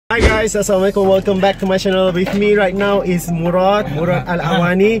Hi guys, assalamualaikum. Welcome back to my channel. With me right now is Murad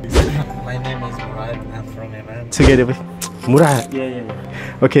Al-Awani. My name is Murad. I'm from Yemen. Together with Murad. Yeah.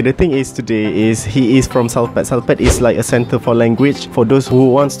 Okay, the thing is today is he is from Salpat. Salpat is like a center for language for those who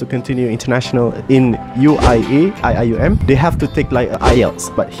wants to continue international in UIA, IIUM. They have to take like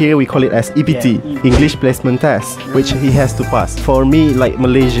IELTS, but here we call it as EPT, English Placement Test, which he has to pass. For me, like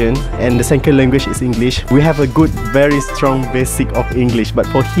Malaysian, and the second language is English, we have a good, very strong basic of English. But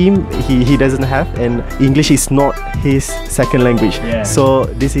for him, he doesn't have, and English is not his second language. So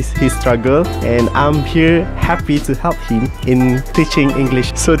this is his struggle, and I'm here happy to help him in teaching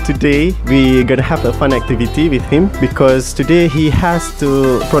English. So today we're gonna have a fun activity with him, because today he has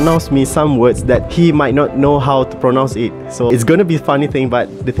to pronounce me some words that he might not know how to pronounce it. So it's gonna be a funny thing, but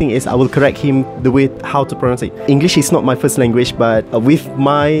the thing is I will correct him the way how to pronounce it. English is not my first language, but with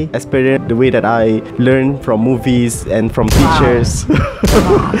my experience, the way that I learn from movies and from teachers,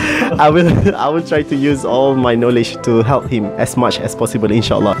 I will try to use all my knowledge to help him as much as possible,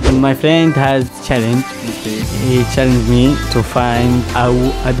 inshallah. My friend has challenged. He challenged me to find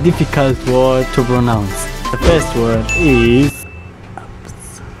a difficult word to pronounce. The first word is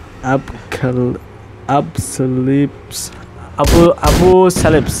Apocalypse.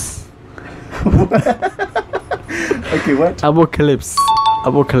 Okay, what? Apocalypse.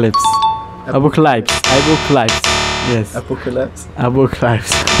 Yes. Apocalypse.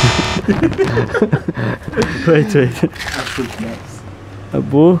 Wait.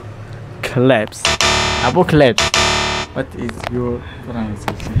 Apocalypse. What is your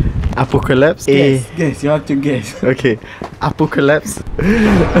pronunciation? Apocalypse. Guess. You have to guess. Okay. Apocalypse.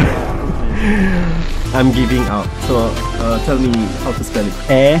 I'm giving out. So tell me how to spell it.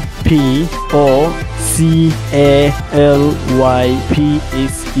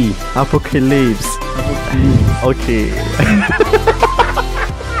 Apoccalypse. Apocalypse. Okay.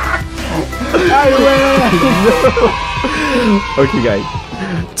 Okay guys,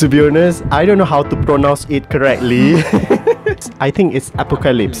 to be honest, I don't know how to pronounce it correctly. I think it's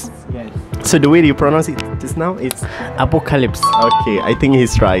apocalypse. Yes. So the way you pronounce it just now, it's Apocalypse. okay. I think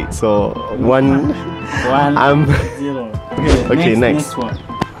he's right. So one. I'm 0. Okay, next. one.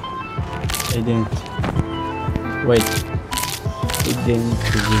 Identity. Wait.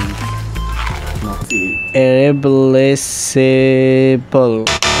 Identity. No. Irreplaceable.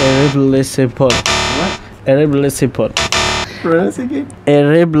 What? Irreplaceable. Pronounce again.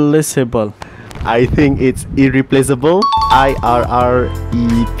 Irreplaceable. I think it's irreplaceable. Irreplaceable.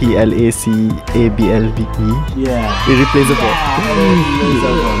 Yeah. Irreplaceable.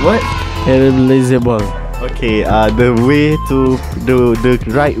 What? Irreplaceable. Okay, the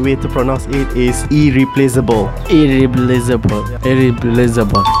right way to pronounce it is irreplaceable. Irreplaceable.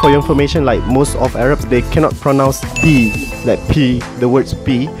 For your information, like most of Arabs, they cannot pronounce P, like P, the words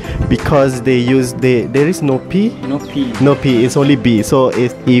P, because there is no P. No P, it's only B. So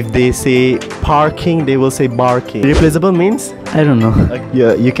if they say parking, they will say barking. Irreplaceable means? I don't know.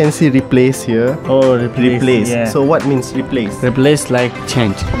 Yeah, you can see replace here. Oh, replace. Yeah. So what means replace? Replace like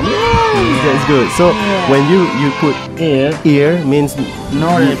change. That's good. So when you put ear means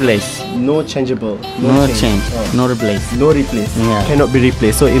No replace. no changeable, No change. No replace. no replace. Yeah. Cannot be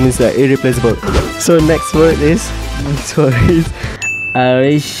replaced. So it means irreplaceable. So next word is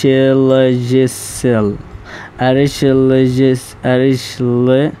Arishilogicil.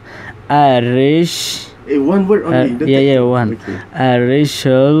 one word only. One. Okay.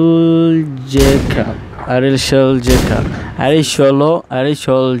 Arishological.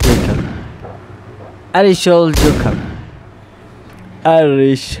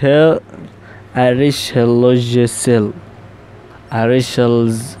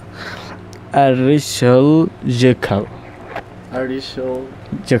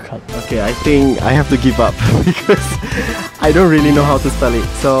 Okay, I think I have to give up because I don't really know how to spell it.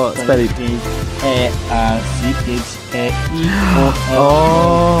 So spell it.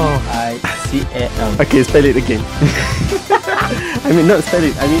 Archical. Okay, spell it again. I mean, not spell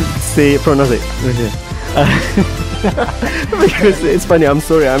it. I mean, pronounce it. Okay. Because it's funny. I'm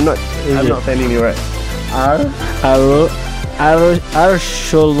sorry. I'm not telling you right.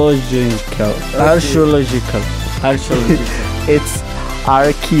 Archaeological. It's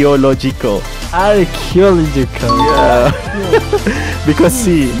archaeological. Yeah. Because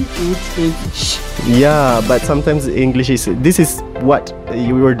see. Yeah, but sometimes English is. This is what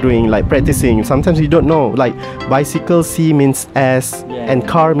you were doing, like practicing. Sometimes you don't know. Like bicycle, C means S, and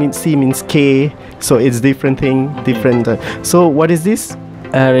car means C means K. So it's different thing, different. So what is this?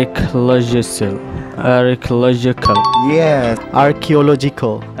 Archaeological. Archaeological. Yes,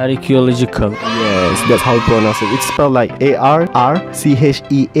 archaeological. Archaeological. Yes, that's how you pronounce it. It's spelled like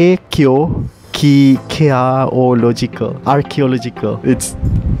archaeological. Archaeological. It's,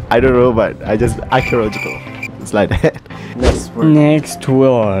 I don't know, but I just archaeological. It's like that. Next word. Next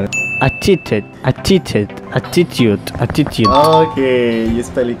word. Attitude. Attitude. Attitude. Attitude. Okay, you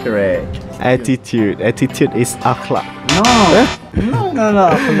spell it correct. Attitude. Attitude is akhlak. No. No.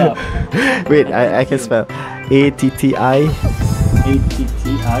 Akhlak. Wait, I can spell. ATTI.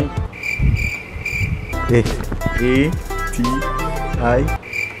 ATTI.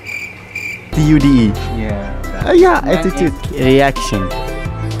 TUDE. Yeah. Yeah, attitude. Reaction.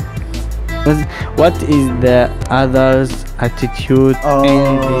 What is the other's attitude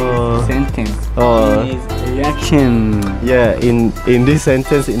in the sentence? Is reaction. Yeah, in this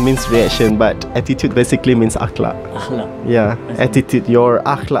sentence it means reaction, but attitude basically means akhlak. Akhlak. Yeah, attitude. Your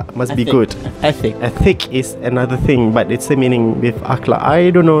akhlak must be good. Ethic. Ethic is another thing, but it's the meaning with akhlak. I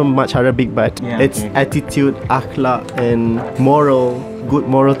don't know much Arabic, but Yeah, it's okay. attitude, akhlak, and moral, good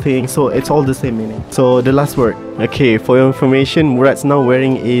moral thing. So it's all the same meaning. So the last word. Okay, for your information, Murad's now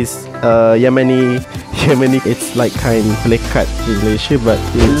wearing is Yemeni. It's like kind melekat in Malaysia, but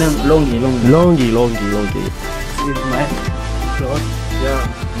it's Longi. longi. This is my clothes. Yeah,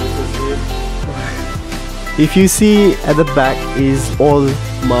 this is it. If you see at the back is all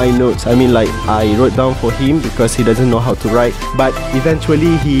my notes. I mean, like I wrote down for him because he doesn't know how to write. But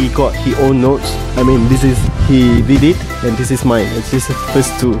eventually he got his own notes. I mean, this is he did it, and this is mine. It's just the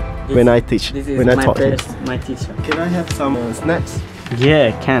first two when I teach, This is when I my taught him. first, my teacher. Can I have some snacks?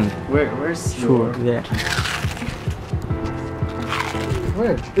 Yeah, can. Where's Sure. Yeah.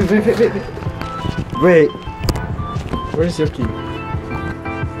 Where? Wait. Where's your key?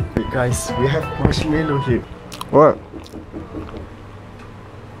 Wait, guys, we have marshmallow here. What?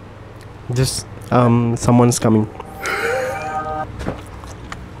 Just someone's coming.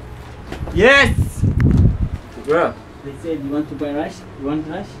 Yes. Where? They said you want to buy rice. You want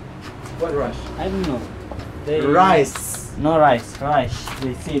rice? What rush? I don't know. Rice. No rice. Rice.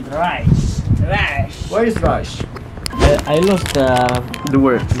 They said rice. Rice. Where is rush? I lost The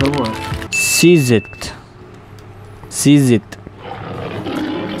word. the word. Seize it. Seize it.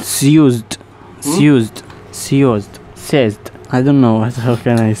 Seized. Seized. Seized. Seized. I don't know what. How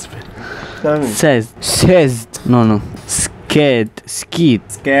can I spell? Tell me. Seized. Seized. No. Scared. Skeet.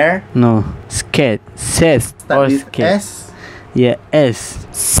 Scare. No. Scared. Seized. Start Or with scared. S. Yeah. S.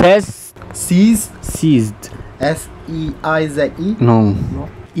 Seized. Seize. Seized. SEIZE. No.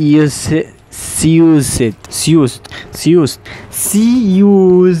 Seized. Seized. Seized.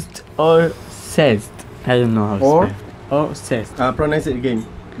 Seized. Or seized. I don't know how to Or? spell. Or seized. Pronounce it again.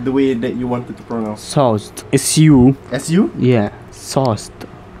 The way that you wanted to pronounce. Sauced. S-U. SU. Yeah. Sauced.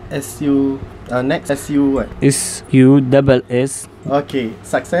 SU. Next. SU what? S-U double S. Okay.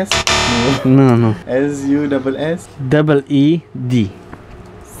 Success. No. SU double S. Double E-D.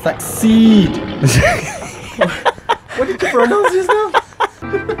 Succeed. What did you pronounce just now?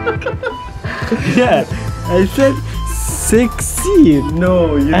 Yeah. I said succeed.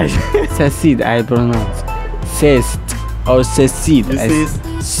 No, you. Succeed. I pronounce. Seized. Or succeed. You say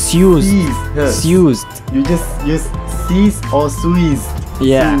Seized. seize. Yes. Seized. You just use seize or squeeze.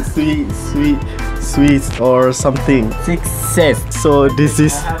 Yeah. Sweet or something. Success. So this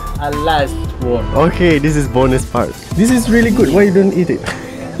is I have a last word. okay. This is bonus part. This is really good. Why you don't eat it?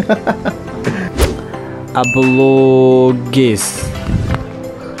 Apologist.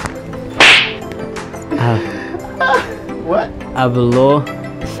 What?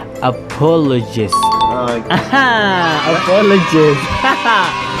 Apologist. Apologist.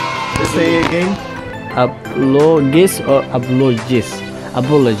 Say it again. Apologist or apologist?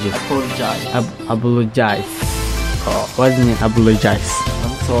 Apologist. Apologize. Apologize. Oh, what does it mean apologize?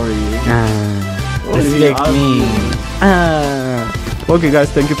 I'm sorry. Respect me. Okay guys,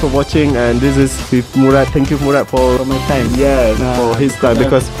 thank you for watching, and this is with Murad. Thank you Murad for My time. yes, for his time,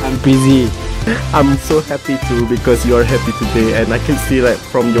 because I'm busy. I'm so happy too, because you're happy today, and I can see like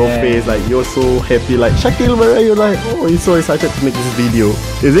from your Yeah. face, like you're so happy. Like Syaqil, where are you? Like, oh, he's so excited to make this video.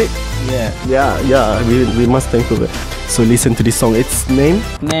 Is it? Yeah. Yeah. We must thank for that. So listen to this song. Its name.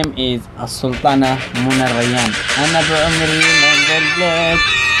 Name is Sultana Munarayan. Ana بعمري ما قلت.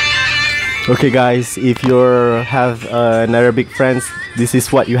 Okay guys, if you have an Arabic friends, this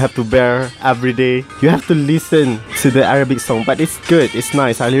is what you have to bear every day. You have to listen to the Arabic song, but it's good, it's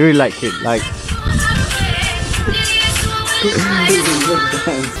nice. I really like it. Like,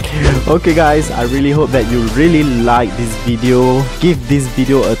 okay guys, I really hope that you really like this video. Give this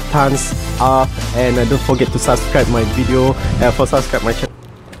video a thumbs up, and don't forget to subscribe my video. Subscribe my channel.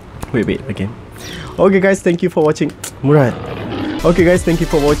 Wait again. Okay guys, thank you for watching. Murad. Okay guys, thank you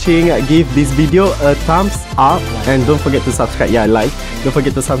for watching. Give this video a thumbs up and don't forget to subscribe. Yeah, like. Don't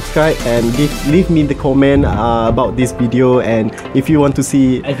forget to subscribe and leave me the comment about this video, and if you want to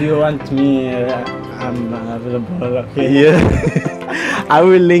see. If you want me, I'm available. Okay. Yeah. I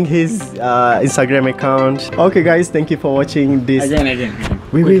will link his Instagram account. Okay guys, thank you for watching this. Again.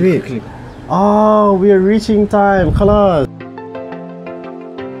 Wait. Oh, we are reaching time. Khalas.